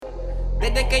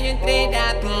Desde que yo entré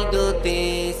rápido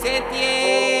te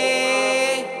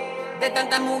setié. De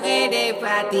tantas mujeres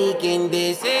fatigué en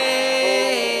deseo.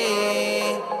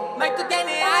 Mike, tú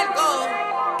tienes algo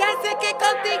que hace que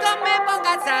contigo me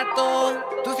pongas harto.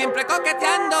 Tú siempre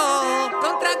coqueteando,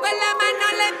 con trago en la mano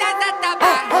le das hasta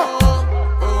abajo.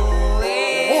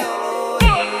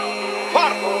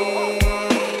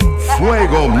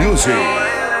 Fuego Music.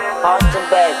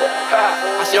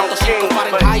 A 105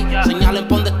 Fahrenheit, señalen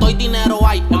por donde estoy, dinero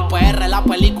hay. En PR la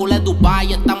película es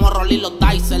Dubai, estamos rolling los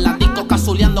dice. La disco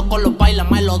casuleando con los bailes,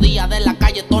 melodía de la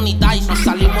calle Tony Dice. Nos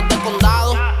salimos de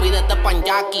condado, pídete pan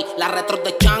Jackie. La retro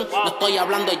de Chan, no estoy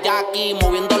hablando de Jackie.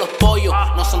 Moviendo los pollos,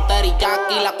 no son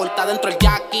teriyaki. La corta dentro el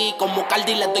Jackie, como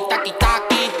Cardi le doy taqui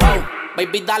taqui. Oh,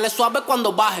 baby dale suave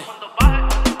cuando baje,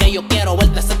 que yo quiero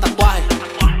verte ese tatuaje.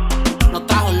 No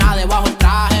trajo nada debajo el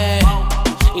traje,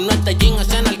 y no este jean,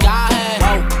 ese nalgaje.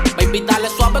 Oh, baby dale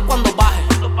suave cuando baje,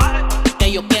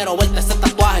 que yo quiero verte ese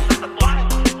tatuaje.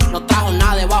 No trajo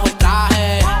nada debajo el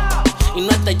traje, y no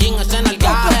este jean, ese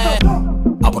nalgaje.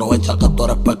 Aprovecha que tú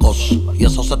eres pecoso, y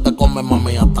eso se te come,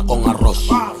 mami, hasta con arroz.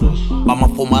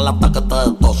 Vamos a fumar hasta que te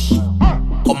dé tos,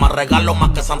 con más regalos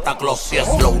más que Santa Claus. Yes,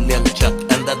 slowly and check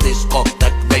in the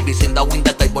discotheque. Babies in the wind,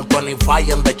 the table 25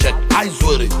 in the check. Ay,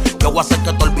 sweetie, yo voy a hacer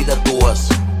que te olvides tu ex.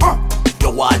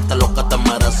 Yo voy a darte lo que te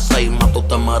mereces y más tú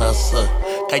te mereces.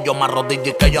 Que yo me arrodille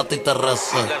y que yo a ti te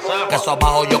rece. Que eso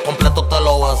abajo yo completo te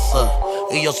lo bese.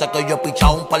 Y yo sé que yo he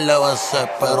pichado un par de veces,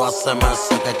 pero hace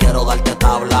meses que quiero darte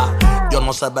tabla. Yo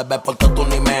no sé beber porque tú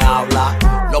ni me hablas.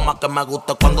 Lo más que me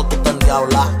gusta es cuando tú te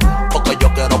endiablas, porque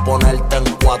yo quiero ponerte en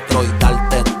cuatro y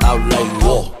darte tabla. Y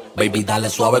wow, baby dale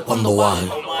suave cuando baje,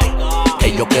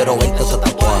 que yo quiero verte ese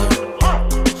tatuaje.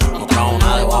 No trajo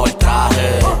nada debajo el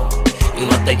traje, y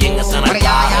no te llenes en el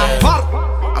traje.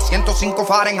 A 105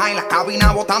 Fahrenheit, la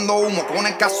cabina botando humo con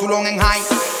el casulón en high.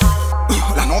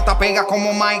 La nota pega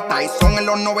como Mike Tyson en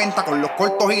los 90 con los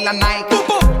cortos y las Nike.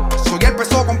 Soy el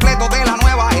peso completo de la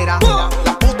nueva era.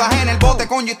 Las putas en el bote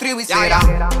con G-Tree visera.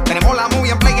 Tenemos la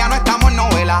movie en play, ya no estamos en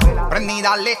novela. Prendí,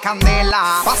 dale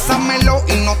candela. Pásamelo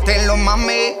y no te lo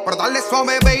mames, pero dale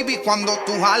suave, baby, cuando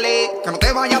tú jales. Que no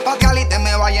te vayas a patear y te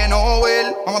me vaya en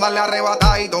over. Vamos a darle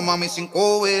arrebatadito, mami, sin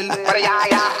cover. Pero ya.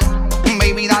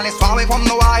 Baby, dale suave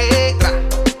cuando baje,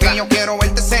 que yo quiero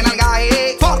verte ese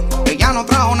nalgaje. Ella no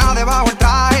trajo nada debajo el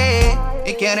traje,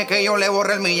 y quiere que yo le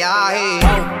borre el millaje.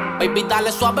 Oh, baby,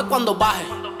 dale suave cuando baje,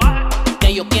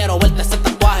 que yo quiero verte ese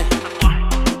tatuaje.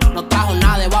 No trajo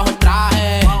nada debajo el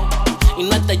traje, y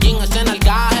no este jean, ese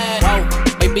nalgaje.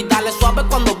 Oh, baby, dale suave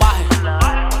cuando baje,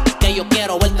 que yo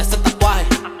quiero verte ese tatuaje.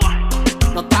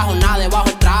 No trajo nada debajo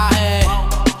el traje,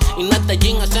 y no este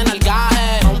jean, ese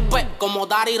nalgaje. Rompe como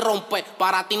dar y rompe,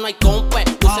 para ti no hay compe.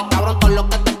 Puse cabrón todo lo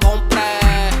que te compre.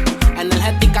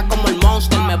 Energética como el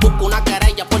Monster, me busco una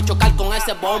querella por chocar con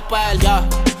ese bumper. Yeah.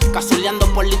 Casuleando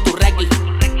por Liturregui,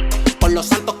 por los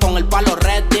santos con el palo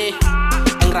ready.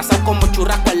 Engrasado como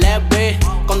churrasco el Levi,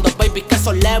 con dos babies que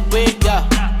son Levi. Yeah.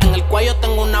 En el cuello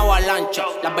tengo una avalancha,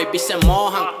 las babies se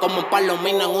mojan como un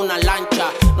palomino en una lancha.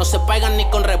 No se pegan ni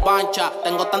con revancha,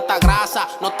 tengo tanta grasa,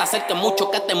 no te acerques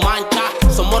mucho que te mancha.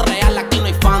 Somos real, aquí no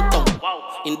hay phantom,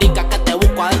 indica que te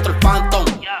busco adentro el phantom.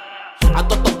 A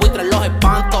todos estos buitres los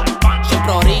espanto,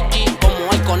 siempre origi,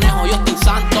 como el conejo yo estoy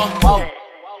santo. Oh.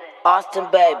 Austin,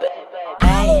 baby.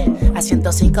 Hey, a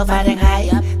 105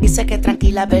 Fahrenheit. Dice que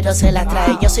tranquila pero se la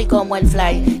trae. Yo soy como el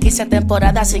fly, 15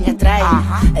 temporadas sin strike.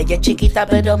 Ella es chiquita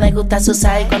pero me gusta su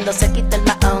size. Cuando se quita el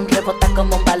mahón rebota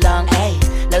como un balón. Hey,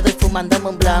 le doy fumándome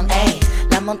un blunt. Hey,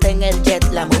 la monté en el jet,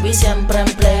 la movie siempre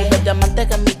en play. El diamante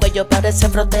que en mi cuello parece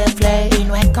frote de flay. Y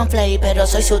no es con flay pero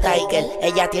soy su tiger.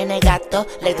 Ella tiene gato,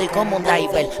 le doy como un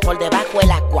diver. Por debajo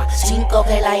el agua, 5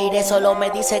 que el aire. Solo me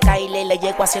dice Kylie, le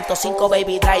llego a 105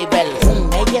 baby driver.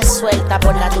 Ella es suelta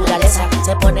por naturaleza,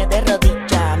 se pone de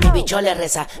rodillas, mi bicho le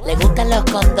reza. Le gustan los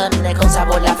condones con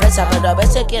sabor a fresa, pero a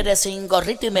veces quiere sin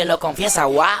gorrito y me lo confiesa.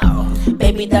 Wow,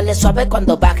 baby dale suave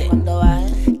cuando baje,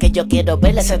 que yo quiero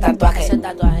verle ese tatuaje.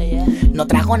 No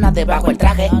trajo nada debajo el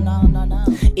traje,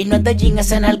 y no es de jean,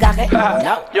 es en el gaje.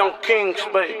 Young Kings,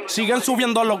 baby. Siguen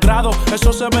subiendo los grados,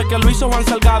 eso se ve que lo hizo Juan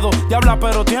Salgado. Diabla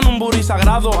pero tiene un booty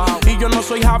sagrado. Y yo no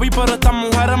soy Javi pero estas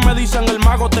mujeres me dicen el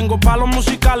mago. Tengo palos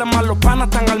musicales más los panas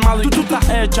están armados. Y tú estás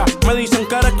hecha, me dicen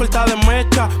que eres corta de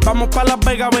mecha. Vamos pa' Las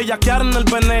Vegas, bellaquear en el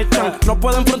Venetian. No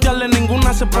pueden frontearle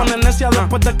ninguna, se pone necia.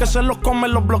 Después de que se los come,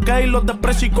 los bloquea y los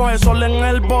desprecia. Y coge sol en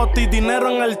el bote y dinero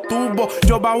en el el tubo.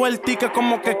 Yo bajo el ticket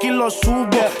como que aquí lo subo.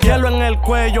 Hielo en el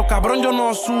cuello, cabrón, yo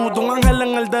no sudo. Un ángel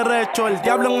en el derecho, el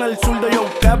diablo en el zurdo. Yo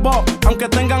quebo, aunque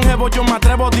tengan jevo, yo me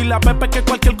atrevo. Dile a Pepe que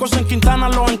cualquier cosa en Quintana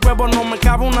lo encuevo. No me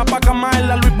cabe una paca más en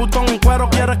la Louis Vuitton en cuero.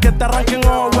 Quieres que te arranquen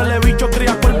ojo, huele bicho,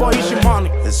 cría cuervo y sin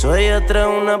money. Eso ella trae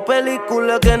una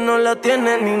película que no la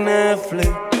tiene ni Netflix.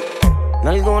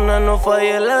 Alguna no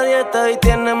falla en la dieta y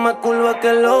tiene más curva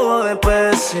que el logo de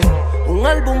Pepsi. Un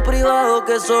álbum privado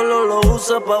que solo lo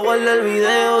usa pa' guardar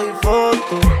videos y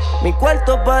fotos. Mi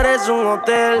cuarto parece un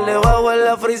hotel, debajo en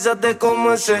la frisa te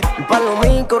como ese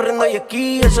palomín corriendo y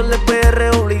esquí. Eso le PR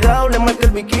obligado, le marca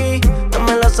el bikini.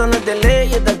 Dame las zonas de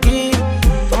leyes de aquí,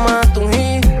 toma tu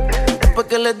hit. Después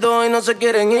que les doy no se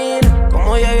quieren ir,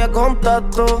 como ya había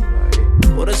contacto.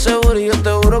 Por ese yo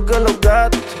te juro que los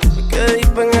gatos me quedé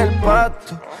deep en el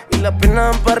pasto. Y las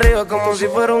piernas para arriba como si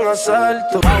fuera un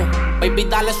asalto. Baby,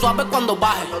 dale suave cuando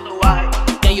baje.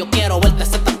 Que yo quiero verte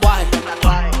ese tatuaje.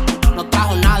 No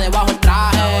trajo nada debajo el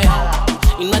traje.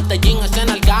 Y no este jean, ese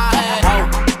nalgaje.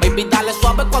 Baby, dale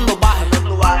suave cuando baje.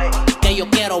 Que yo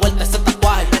quiero verte ese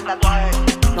tatuaje.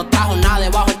 No trajo nada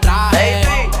debajo el traje.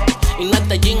 Y no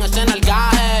este jean, ese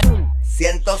nalgaje.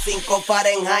 105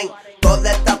 Fahrenheit.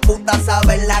 Todas estas putas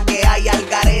saben la que hay al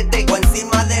garete. O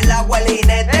encima del agua el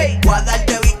jinete. Voy a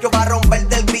darte bicho para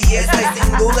romperte el billete. Y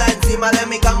sin duda encima de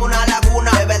mi cama una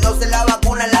laguna. BB12 la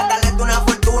vacuna, en la caleta una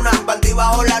fortuna. Partí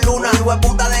bajo la luna, hijo de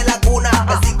puta de la cuna.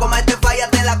 Que si comete falla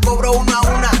te la cobro una a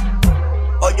una.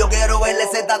 Hoy yo quiero verle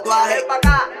ese tatuaje.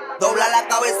 Dobla la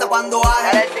cabeza cuando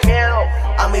baje.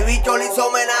 A mi bicho le hizo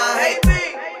homenaje.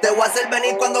 Te voy a hacer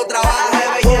venir cuando trabaje,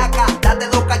 bellaca. Date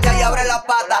 2 cachas y abre las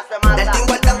patas. Del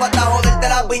tingo al tango hasta joderte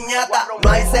la piñata.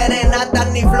 No hay serenatas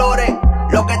ni flores.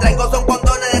 Lo que traigo son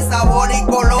condones de sabor y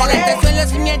colores. En este suelo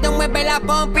sin miedo mueve la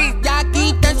pompi. Ya aquí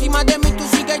está encima de mí, tú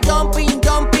sigues jumping,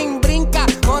 jumping. Brinca,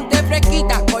 ponte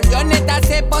fresquita. Collones,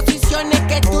 hace posiciones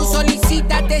que tú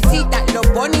solicitas. Te cita, lo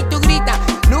pone y tú gritas.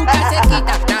 Nunca se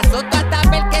quita. Te azoto hasta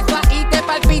ver que eso ahí te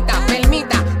palpita.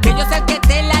 Permita que yo sea el que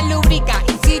te la lubrica.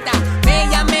 Incita, me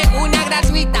llame una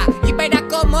gratuita. Y verás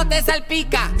cómo te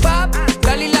salpica. Pop,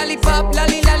 loli, lollipop,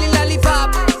 loli, loli,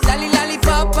 lollipop. Loli,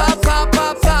 lollipop, pop, pop,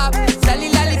 pop, pop. Loli,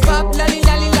 lollipop, loli,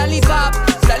 loli, lollipop.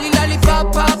 Loli,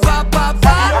 lollipop, pop, pop, pop,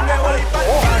 pop. Yo me voy pa'l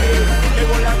party,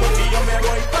 llevo la coche y yo me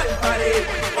voy pa'l party.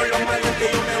 Con los males que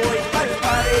yo me voy pa'l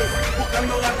party.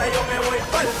 Buscando gata yo me voy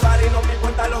pa'l party. No me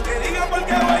importa lo que digan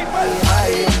porque voy pa'l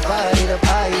party. Un party, de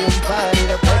party, un party,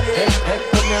 de party. Es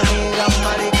con mi amiga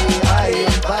Mariqui. Hay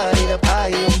un party, de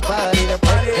party, un party, de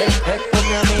party. Es con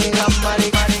mi amiga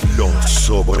Mariqui. Los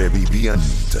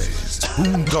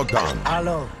sobrevivientes.com.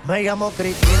 Aló, me llamo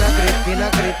Cristina, Cristina,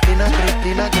 Cristina,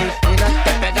 Cristina, Cristina.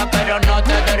 Te pega pero no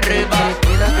te derriba.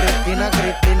 Cristina, Cristina,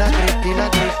 Cristina, Cristina,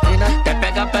 Cristina. Te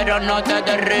pega pero no te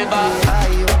derriba.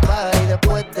 Hay un party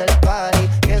después del party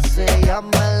que se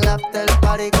llama el after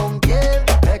party. ¿Con quién?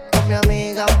 Es con mi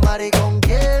amiga Mari. ¿Con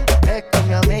quién? Es con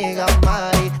mi amiga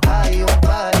Mari. Hay un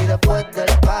party después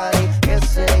del party que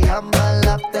se llama el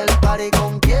after party.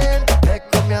 ¿Con quién? Es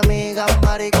con mi amiga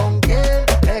Mari. ¿Con quién?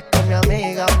 Es con mi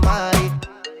amiga Mari.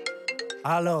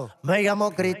 Aló, me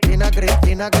llamo Cristina,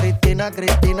 Cristina, Cristina,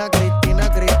 Cristina,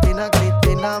 Cristina, Cristina,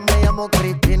 Cristina. Me llamo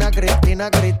Cristina,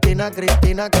 Cristina, Cristina,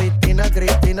 Cristina, Cristina,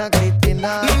 Cristina,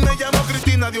 Cristina. Me llamo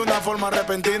Cristina de una forma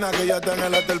repentina, que ya está en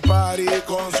el after party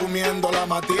consumiendo la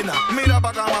matina. Mira pa'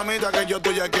 acá, mamita, que yo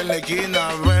estoy aquí en la esquina.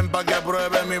 Ven pa' que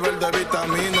pruebe mi verde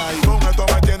vitamina. Y con esto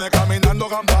me tiene caminando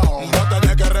gambao. No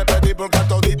tenés que repetir porque a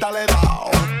todita le he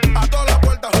dado. A todas las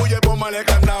puertas huye, póngale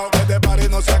candado. Que este party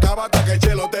no se acaba hasta que el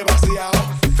chelo te vaciado.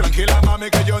 Tranquila,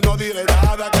 mami, que yo no diré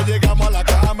nada. Que llegamos a la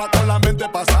cama con la mente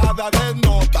pasada de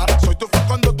nota. Soy tu fan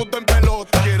cuando tú te en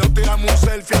pelota. Quiero tirarme un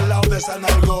selfie al lado de esa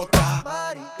nalgota.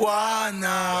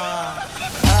 Juana.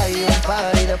 Hay un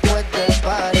party después del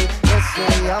party que se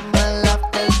llama el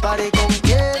after party. ¿Con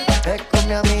quién? Es con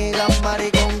mi amiga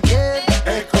Mari. ¿Con quién?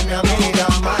 Es con mi amiga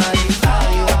Mari.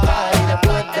 Hay un party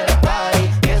después del party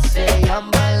que se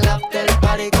llama el after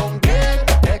party. ¿Con quién?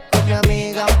 Es con mi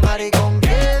amiga Mari. ¿Con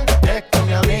quién? Es con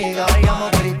mi amiga. Me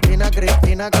llamo Cristina,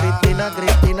 Cristina, Cristina,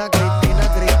 Cristina, Cristina,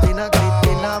 Cristina,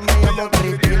 Cristina. Me llamo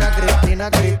Cristina,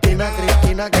 Cristina, Cristina,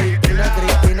 Cristina, Cristina,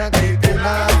 Cristina,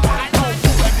 Cristina.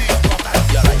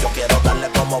 Y ahora yo quiero darle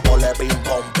como vole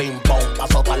ping pong, pa'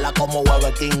 soltarla como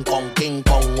hueve King Kong,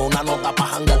 una nota pa'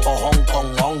 janguear por Hong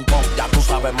Kong, ya tú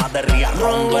sabes más de Ria No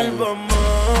Rondon. vuelvas más,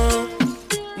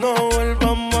 no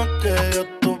vuelvas más, que yo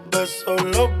tus besos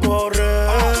los borré.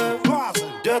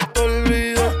 Ya te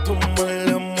olvidé, tu mal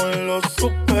amor lo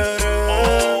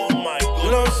superé.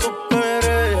 Lo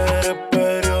superé, eres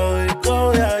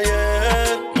periódico de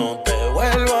ayer. No te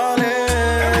vuelvo a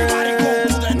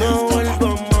leer.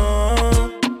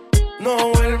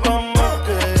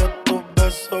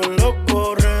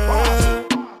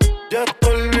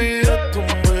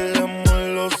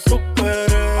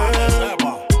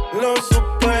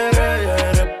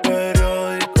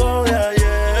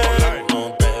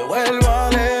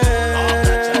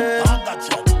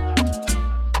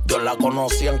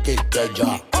 wiki que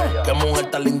ella. Qué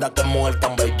mujer tan linda, qué mujer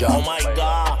tan bella. Oh my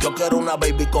God, yo quiero una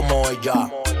baby como ella,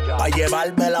 pa'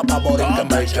 llevármela pa' morir que en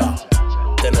bella.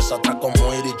 Tienes atrás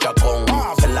como Iri Chacón,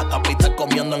 en la capital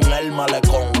comiendo en el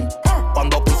malecón.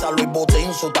 Cuando pisa Luis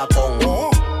Butín su tacón,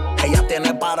 ella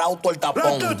tiene parado todo el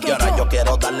tapón. Y ahora yo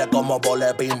quiero darle como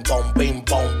vole ping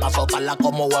pong, pa' soltarla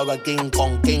como huevo el King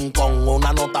Kong.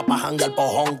 Una nota pa' janguear por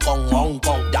Hong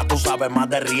Kong. Ya tú sabes más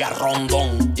de Ría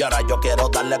Rondón. Y ahora yo quiero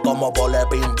darle como vole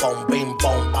ping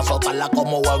pong, pa' soltarla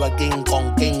como huevo el King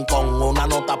Kong. Una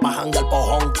nota pa' janguear por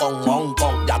Hong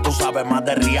Kong. Ya tú sabes más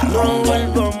de Ría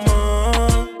Rondón.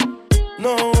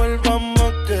 No vuelvas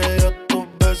más, que yo tus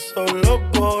besos los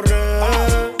borré.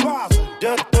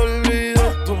 Ya te olvidé,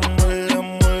 tu mal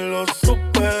amor lo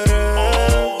superé.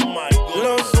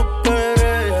 Lo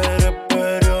superé, ya eres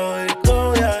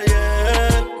periódico de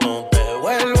ayer. No te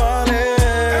vuelvo a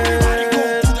leer.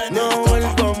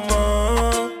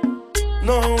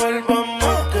 No vuelvas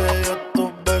más, que yo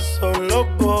tus besos los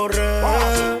borré.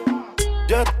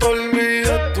 Ya te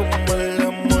olvidé, tu mal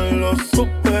amor lo superé.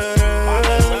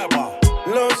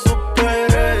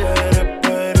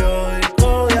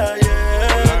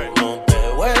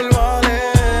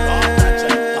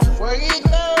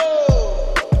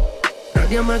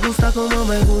 Me gusta como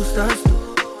me gustas tú.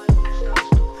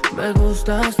 Me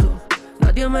gustas tú.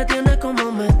 Nadie me tiene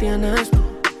como me tienes tú.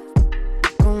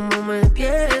 Como me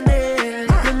tienes.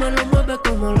 No me lo mueves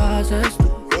como lo haces tú.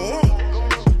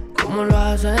 Como lo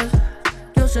haces.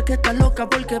 Yo sé que estás loca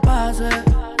porque pase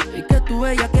y que tu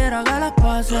bella quiera haga las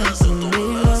paces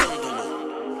conmigo.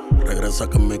 Regresa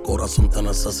que mi corazón te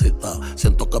necesita.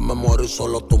 Siento que me muero y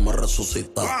solo tú me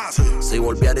resucitas. Si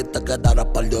volviera y te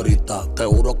quedara par de horitas, te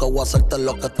juro que voy a hacerte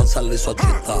lo que te sale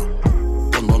suachita.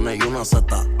 Condones y una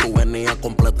seta, tú venías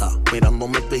completa,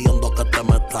 mirándome y pidiendo que te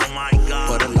metas.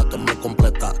 Tú eres la que me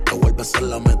completa, que vuelves a ser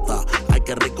la meta. Ay,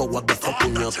 qué rico, what the fuck,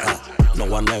 puñeta. No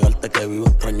voy a negarte que vivo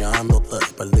extrañándote,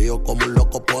 perdido como un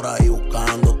loco por ahí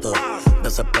buscándote.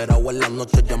 Desesperado en las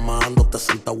noches llamándote,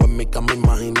 sentado en mi cama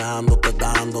imaginándote,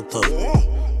 dándote.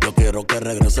 Yo quiero que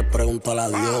regreses, pregúntale a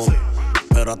Dios,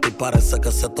 pero a ti parece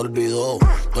que se te olvidó.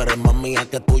 Tú eres más mía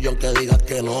que tuyo aunque digas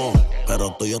que no,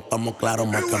 pero tú y yo estamos claros,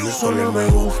 más que a mí solo me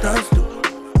gustas tú.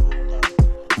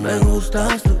 Me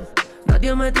gustas tú.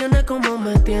 Nadie me tiene como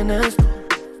me tienes tú.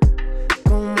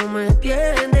 Como me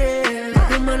tienes.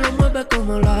 Nadie me lo mueve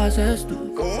como lo haces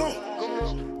tú.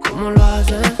 Como lo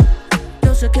haces.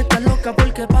 Yo sé que estás loca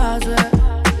porque pase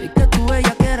y que tu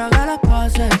ella quiera haga las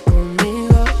paces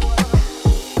conmigo.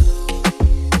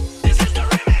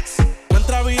 No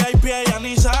entra VIP, ella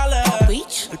ni sale.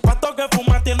 El pato que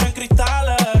fuma tiene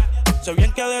cristales. Sé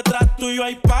bien que detrás tuyo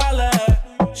hay pales.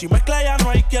 Si mezcla ya no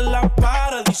hay quien la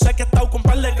pare. Dice que está con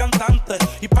par de cantantes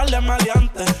y par de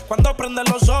maleantes. Cuando prende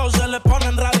los ojos se le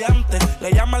ponen radiantes.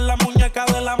 Le llaman la muñeca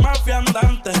de la mafia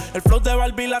andante. El flow de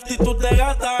Barbie, la actitud de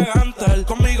gata Gantel.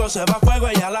 Conmigo se va a fuego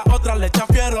y a la otra le echa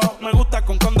fiero. Me gusta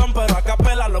con condón pero a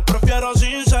capela lo prefiero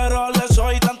sincero. Le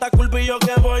soy tanta culpillo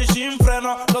que voy sin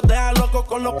freno. Los deja locos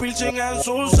con los piercing en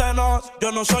sus senos.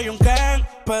 Yo no soy un Ken,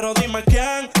 pero dime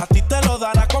quién. A ti te lo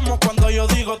dará como cuando yo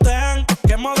digo ten.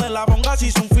 Que modela bonga si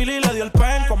hizo un fili y le dio el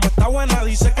pen. Como está buena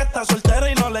dice que está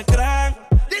soltera y no le creen.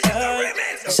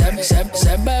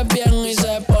 Se ve bien y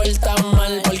se porta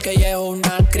mal porque ella es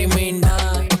una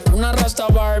criminal. Una rasta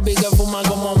Barbie que fuma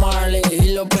como Marley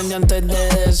y lo prende antes de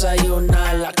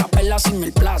desayunar. La capela sin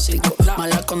el plástico.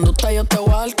 Mala conducta yo te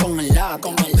voy a dar con el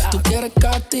látigo. Tú quieres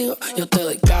castigo, yo te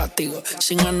doy castigo.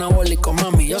 Sin anabólico,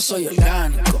 mami, yo soy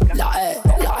orgánico. La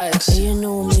ex. Ella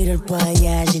no mira para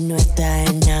allá, si no está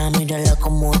en nada. Mírala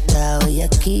como está, hoy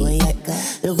aquí, hoy acá.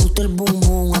 Le gusta el boom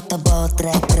boom, hasta pa'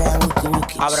 atrás, wiki,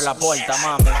 wiki. Abre la puerta,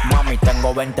 mami. Mami,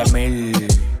 tengo 20,000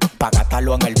 pa'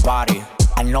 gastarlo en el party.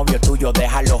 Al novio tuyo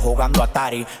déjalo jugando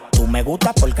Atari. Tú me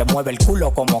gustas porque mueve el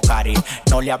culo como Cari.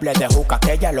 No le hables de juca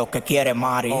que ella lo que quiere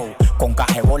Mari. Con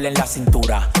cajebol en la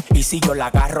cintura. Y si yo la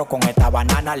agarro con esta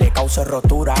banana le causo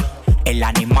rotura. El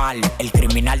animal, el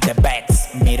criminal de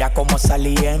Bex. Mira cómo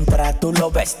salí y entra, tú lo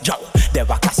ves. Yo, de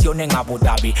vacaciones en Abu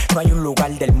Dhabi. No hay un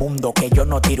lugar del mundo que yo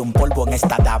no tire un polvo en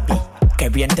esta Davi. Que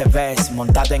bien te ves,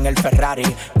 montada en el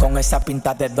Ferrari. Con esa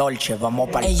pinta de Dolce, vamos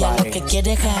para el party. Ella lo que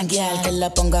quiere es janguear, que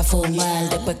la ponga a fumar.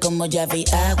 Después como ya vi,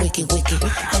 wiki wiki.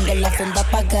 Tengo la funda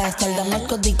pa' gastar, dame el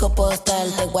código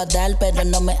postal. Te voy a dar, pero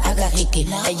no me hagas hiki.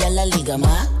 Ella la liga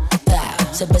más,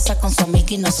 se besa con su amiga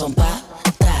y no son pa'.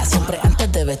 Siempre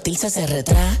antes de vestirse se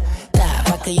retrata.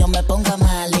 Pa' que yo me ponga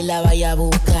mal y la vaya a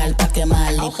buscar pa'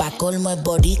 quemar. Y pa' colmo es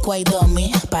boricua y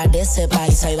domi, parece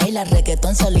paisa. Y baila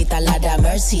reggaetón solita, la da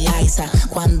Mercy Aiza.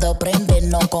 Cuando prende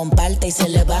no comparte y se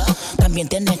le va. También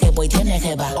tiene que voy, tiene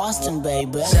que va. Austin,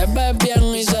 baby. Se ve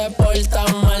bien y se porta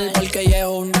mal porque ella es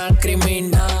una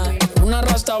criminal. Una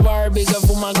rasta Barbie que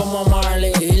fuma como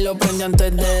Marley y lo prende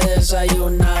antes de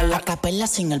desayunar. A capela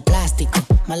sin el plástico,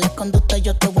 mala conducta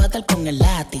yo te voy a dar con el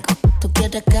látigo. Tú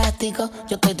quieres castigo,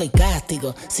 yo te doy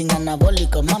castigo. Sin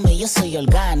anabólico, mami, yo soy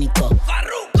orgánico.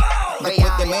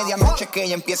 Después de medianoche que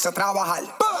ella empieza a trabajar,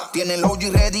 tiene el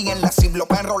OG ready en la ciblo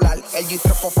para enrolar. El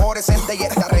G3 fosforescente y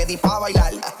está ready para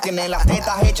bailar. Tiene las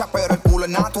tetas hechas pero el culo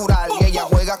es natural. Y ella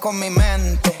juega con mi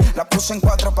mente. La puse en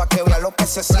 4 pa' que vea lo que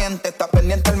se siente. Está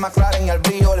pendiente el McLaren, el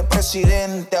brillo del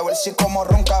presidente. A ver si como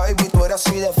ronca, baby, tú eres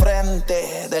así de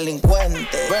frente.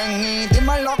 Delincuente. Ven y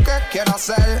dime lo que quieras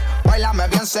hacer. Báilame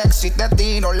bien sexy, te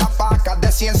tiro las facas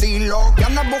de 100. Si lo que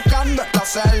andas buscando es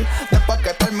placer. Después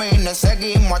que termine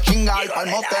seguimos a chingar pa'l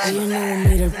motel. You know,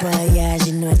 mira el payaso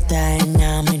y no está en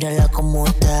nada. Mírala como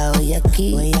está hoy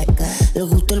aquí, hoy acá. Le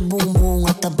gusta el boom boom,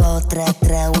 hasta pa' atrás,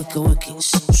 wiki wiki.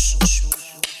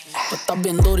 Tú estás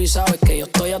bien duro y sabes que yo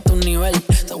estoy a tu nivel.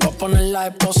 Te voy a poner la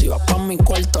esposa y vas pa' mi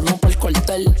cuarto, no pa' el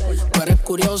cuartel. Tú eres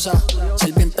curiosa,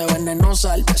 serpiente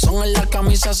venenosa. El pezón en la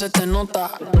camisa se te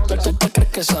nota. Tú te crees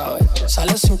que sabes,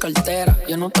 sales sin cartera.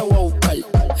 Yo no te voy a buscar,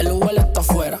 el Uber está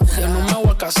afuera. Yo no me voy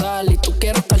a casar y tú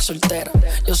quieres estar soltera.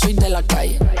 Yo soy de la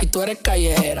calle y tú eres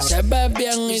callejera. Se ve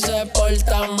bien y se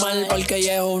porta mal porque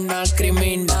ella es una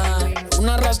criminal.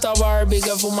 Una rasta Barbie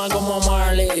que fuma como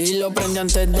Marley y lo prende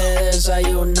antes de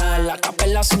desayunar. La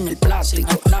capela sin el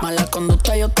plástico, mala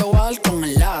conducta yo te voy a dar con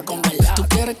el látigo. Tú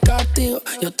quieres castigo,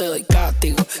 yo te doy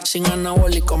castigo. Sin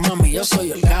anabólico, mami, yo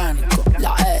soy orgánico.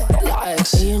 La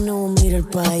ex. You know, mira el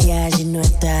payaso y no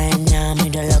está en nada.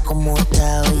 Mírala como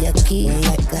está hoy aquí, hoy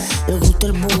acá. Le gusta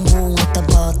el boom boom, hasta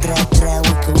pa' atrás,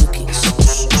 wiki wiki.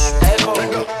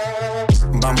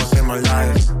 Vamos a hacer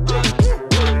maldades,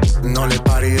 no le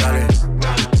pare y dale.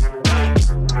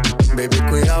 Baby,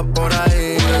 cuidado por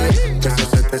ahí, que eso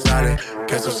se te sale,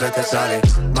 que eso se te sale.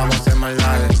 Vamos a hacer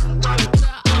maldades,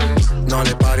 no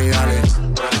le pare y dale.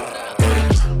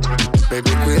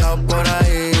 Baby, cuidado por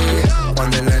ahí,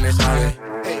 cuando el nene sale.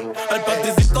 El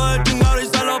paticito del chingado y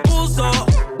se lo puso.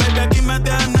 Baby, aquí me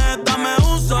tienes, dame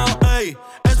uso. Ey,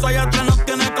 eso allá atrás nos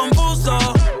tiene confuso.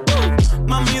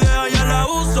 Mami, deja ya la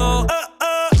uso.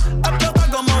 Explota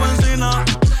como benzina.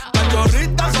 La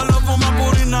chorrita solo fuma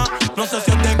purina. No sé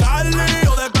si es de Cali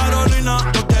o de Carolina.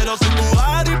 Yo quiero ser tu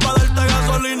Ari pa' darte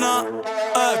gasolina.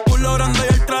 Culo grande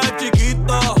y el traje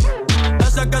chiquito.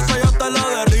 Ese queso yo te lo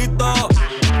derrito.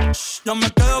 Yo me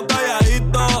quedo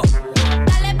calladito.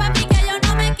 Dale papi que yo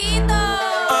no me quito.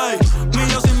 Ey,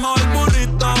 millo sin mover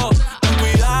burrito. Ten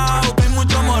cuidado que hay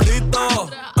mucho morrito.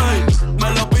 Ey, me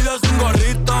lo pides sin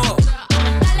gorrito.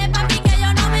 Dale papi que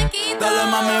yo no me quito. Dale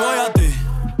mami voy a ti.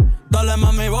 Dale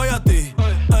mami voy a ti.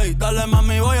 Ey, dale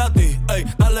mami voy a ti. Ey,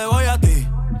 dale voy a ti.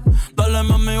 Dale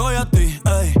mami voy a ti.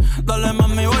 Ey, dale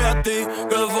mami voy a ti.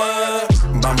 ¿Qué fue?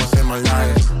 Vamos a hacer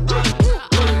maldades,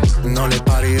 no le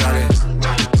pare y dale.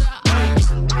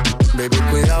 Baby,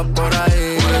 cuidado por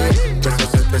ahí, que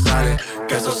eso se te sale,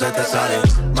 que eso se te sale.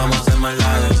 Vamos a hacer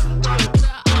maldades,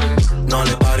 no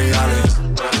le pare y dale.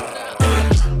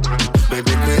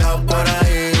 Baby, cuidado por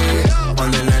ahí,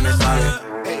 cuando el nene sale.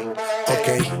 Ok,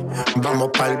 vamos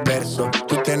pa'l verso.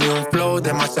 Tú tienes un flow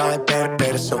demasiado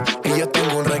perverso y yo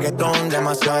tengo un reggaetón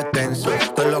demasiado extenso.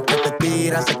 Todo lo que te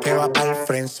tiran sé que va pa'l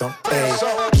frenzo. Ey,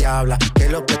 diabla, ¿qué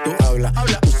es lo que tú hablas?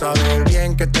 Tú sabes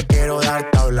bien que te quiero dar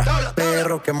tabla.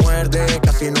 Perro que muerde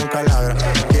casi nunca ladra.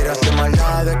 Quiero hacer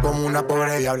maldades como una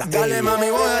pobre diabla. Dale mami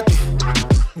voy a ti,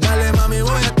 dale mami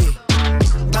voy a ti,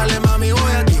 dale mami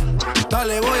voy a ti,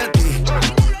 dale voy a ti,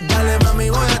 dale mami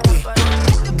voy a ti,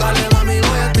 dale mami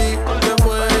voy a ti. ¿Qué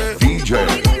fue? DJ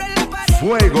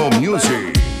Fuego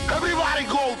Music. Everybody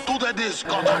go to the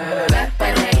disco.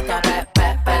 Perreíto,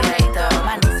 perreíto.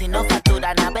 Mani, si no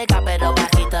factura, navega pero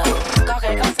bajito.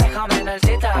 Coge consejo,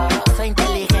 menorcito. Soy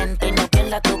inteligente y no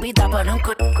pierda tu vida por un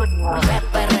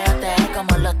perreate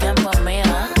como los tiempos míos.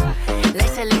 Le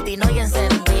hice el litino y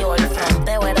encendido. El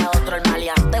fronteo era otro, el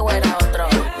maleanteo era otro.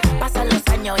 Pasan los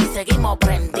años y seguimos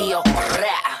prendidos.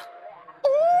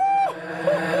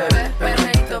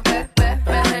 Perreíto,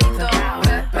 perreíto,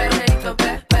 perreíto,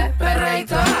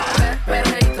 perreíto,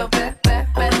 perreíto,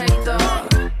 perreíto.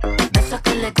 Eso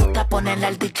que le gusta ponerle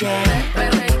al DJ.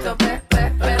 Perreíto,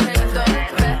 perreíto,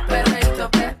 perreíto,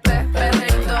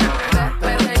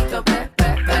 perreíto,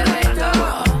 perreíto.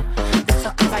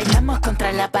 Eso que bailamos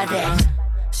contra la pared.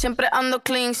 Siempre ando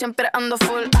clean, siempre ando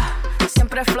full.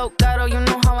 Siempre flow caro, you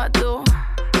know how I do.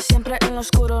 Siempre en lo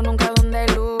oscuro, nunca donde hay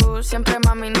luz. Siempre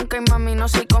mami, nunca hay mami, no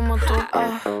soy como tú.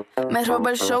 Me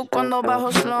roba el show cuando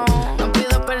bajo slow. No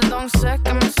pido perdón, sé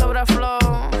que me sobra flow.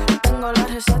 Tengo la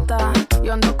receta,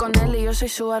 yo ando con él y yo soy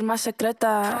su arma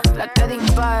secreta. La que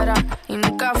dispara y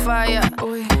nunca falla.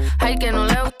 Uy, al que no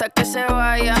le gusta que se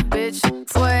vaya. Bitch,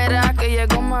 fuera que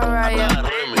llegó Mariah.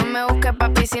 No me busques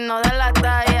papi si no da la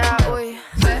talla. Uy,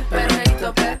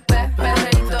 perreito,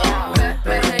 perreito, perreito,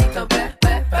 perreito,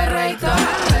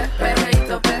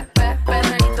 perreito,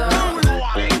 perreito.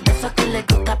 Eso que le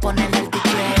gusta poner el DJ.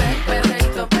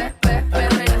 Perreito,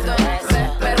 perreito,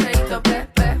 perreito,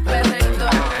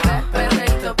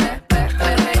 perreito,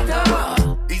 perreito.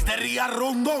 Is the real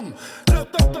rondón.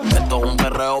 Esto es un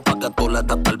perreo pa' que tú le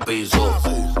des al piso.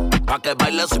 Pa' que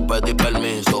bailes sin pedir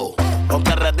permiso.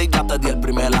 Ponte ready, ya te di el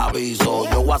primer aviso.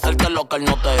 Yo voy a hacerte lo que él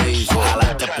no te hizo.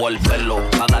 Jalarte por el pelo,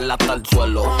 a darle hasta el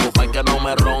suelo. Tu pai que no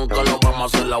me ronca, lo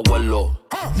vamos a hacer abuelo.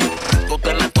 Tú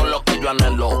tienes todo lo que yo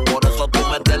anhelo. Por eso tú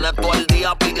me tienes todo el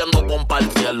día pidiendo pompa al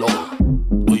cielo.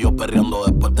 Tú y yo perreando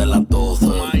después de las 12.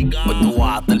 Pues tú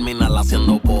vas a terminar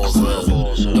haciendo poses.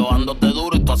 Yo ándote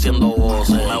duro y tú haciendo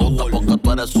voces. Me gusta porque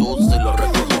tú eres sucio y lo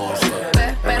reconoces.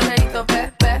 Perreito,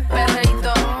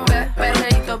 perreito, perreito,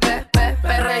 perreito,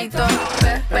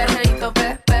 perreito,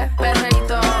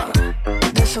 perreito.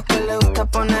 De esos que le gusta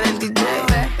poner el DJ.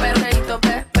 Perreito,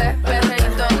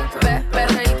 perreito, perreito,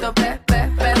 perreito,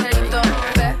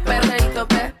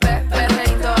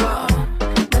 perreito.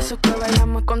 De esos que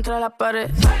bailamos contra la pared.